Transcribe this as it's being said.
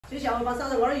就下午把烧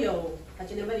成锅儿油，他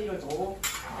今天买的有点多，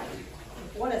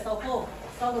我来烧火，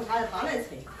烧到他来测。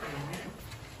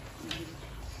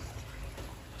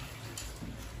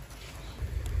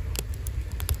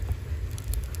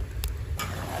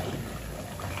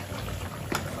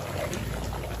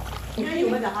今天油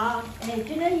买的哈？今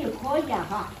天油可以啊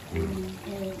哈。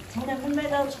从来没买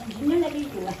到重庆的那个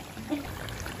油啊。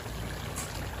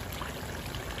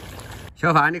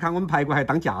小范，你看我们排骨还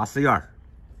当驾驶员儿。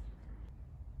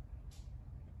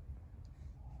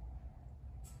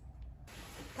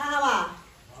看哈吧，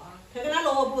看看那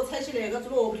萝卜采起那个做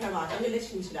萝卜条嘛，将就的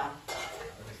清起了。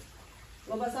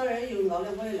萝卜烧点油熬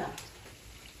了我也来，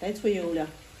该出油了。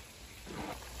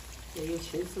这有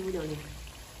75两的。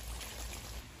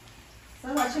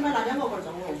3块起码拿2毛块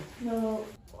重哦。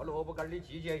拔萝卜干的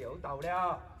季节又到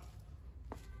了。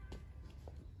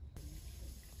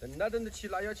等到等得起，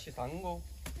那要起伤哦。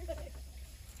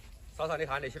嫂嫂，你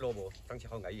看那些萝卜长起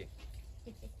好安逸。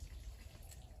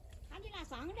看你拿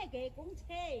上来给公车。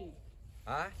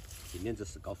啊，今年这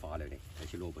是搞发了的，那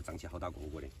些萝卜长起好大个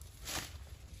个的。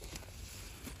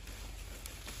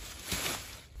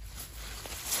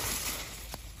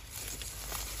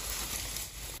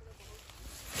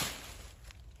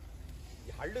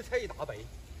一哈儿都采一大背。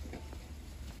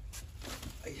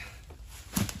哎呀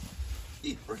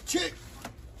，1、2、起！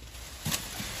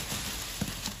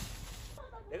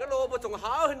那个萝卜种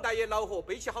好很大也恼火，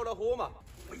背起好恼火嘛。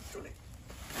背出来。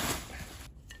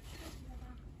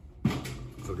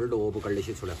做点萝卜干那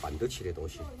些出来，饭都吃得多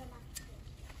些。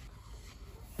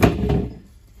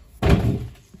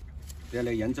只要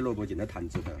那腌制萝卜进到坛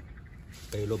子头，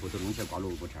白萝卜都弄起来挂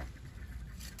萝卜条。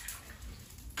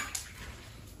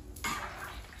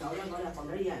照样高粱放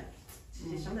点盐，直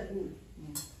接香得很。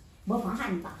没放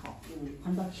含大哈，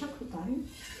放到小口干。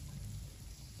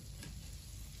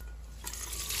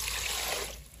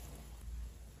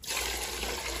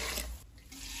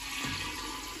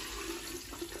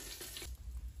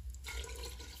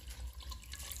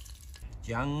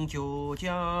将就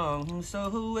将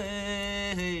手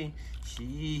哎，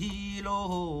细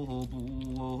萝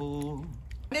卜。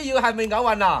你油还没熬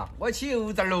完呐，我起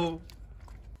油渣喽。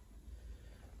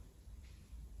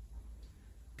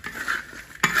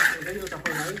这个油渣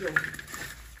回来油。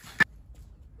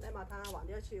来嘛，他忘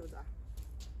记要起油渣。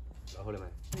然后了没？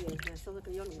来，手指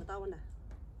根要弄个打稳来。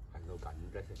还弄干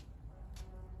着噻。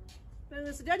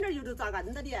硬是点油就炸干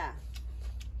着的。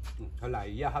他来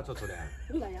呀，他戳出来。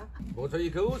来呀！我这一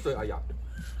口水，哎呀！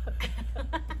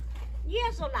你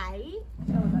也说来？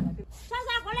莎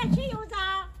莎过来起油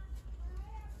炸。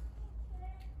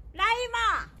来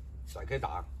嘛！再可以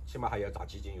炸，起码还要炸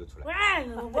几斤油出来。喂，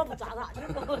我不炸了，你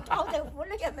不炒豆腐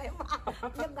的也没嘛。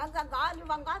你刚才嘎，你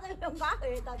往嘎子用嘎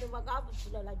黑到就把嘎不吃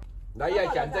了来。那也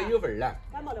现在有份儿了。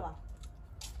感冒了吧？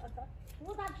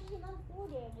我咋脾气那么苦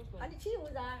的？不说。那你起油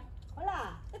噻？好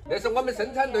啦。那是我们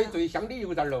生产队最香的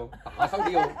油渣喽，大烧的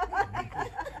油。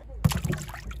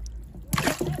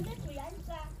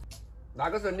那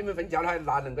个时候你们分家还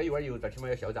拿恁个一碗油渣，起码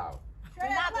要销炸。轩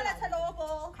儿，我来采萝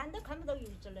卜。看都看不到油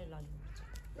脂来了。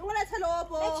我来采萝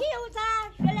卜。来起油渣，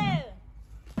雪儿。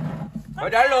快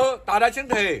点喽，大大请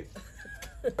退。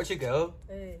要起够。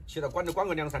起到管都管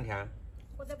个2、3天。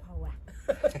我在跑啊。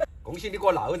恭喜你给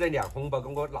我闹人了，红包给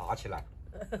我拿起来。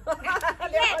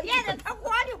你还在掏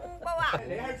我的红包啊？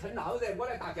那会儿趁闹人，我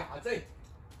来打架子。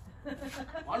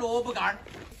挖萝卜干儿。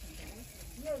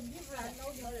你有衣服啊，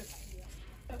老娘的。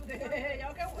对不对？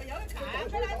要看出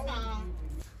来啥？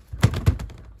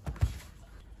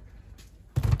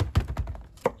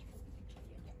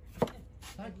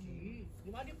他锯，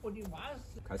你妈的和你妈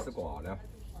是。开始挂了。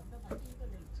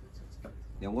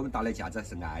让我们打的架子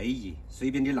是安逸，随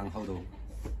便你浪好多。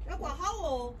要挂好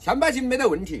哦。100把斤没得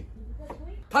问题。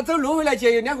他走路回来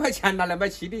节油2块钱拿来买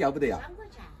气的，要不得呀？ 3块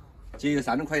钱。节油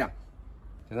3块呀。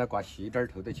现在挂细点儿，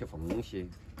透得起缝些。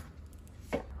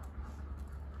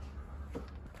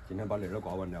今天把那儿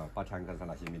挂完了，把田埂上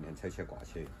那些明天采起来挂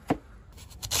起。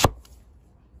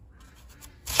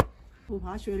不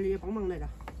怕雪儿也帮忙来了。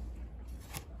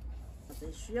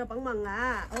这需要帮忙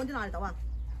啊！哦，你拿得到啊？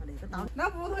那个刀。那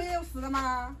屋头也有事了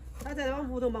吗？他在那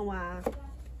屋头忙完。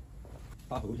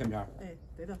打后片片儿。哎，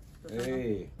对头。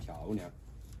哎，漂亮。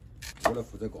我来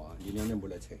负责挂，你2年没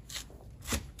来扯。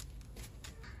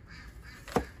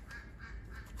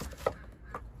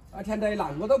啊，田队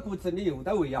那么多谷子，你又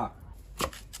到位呀？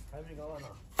还没搞完呢。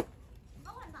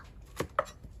搞完了。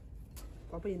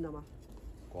挂不赢了吗？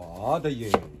挂得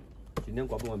赢，今天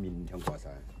挂不完，明天挂噻。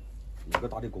那个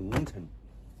大的工程，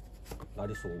那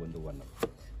你说完都完了。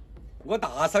我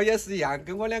大嫂也是一样，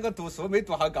跟我2个读书没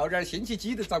读好高点，星期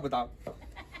几都找不到。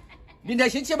明天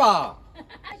星期8。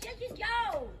星期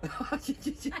9。行。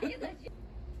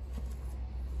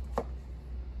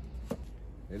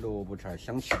那萝卜条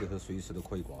想吃的和随时都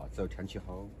可以挂，只要天气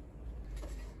好。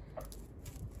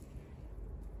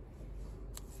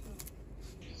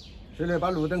现在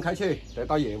把路灯开起，在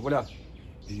打业务了，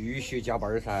必须加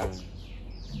班噻。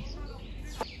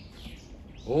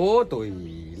哦，对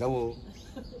了哦。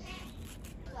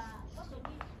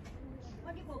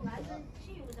我你不爱人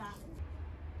汽油噻。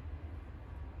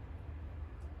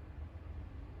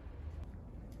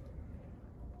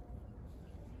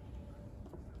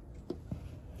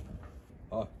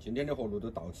好，今天的活路都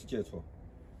到此结束，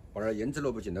把点腌制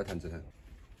萝卜进到坛子上，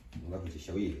弄到回去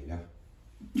宵夜了。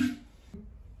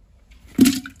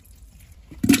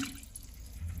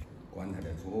棺材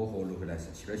在煮活路回来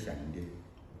是吃点咸的。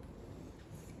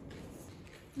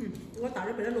我大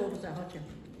点备的萝卜才好吃。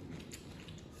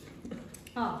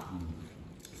啊。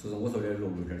是我说的萝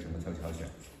卜片像个炒馅。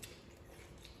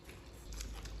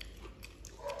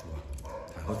哇，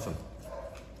太好吃了。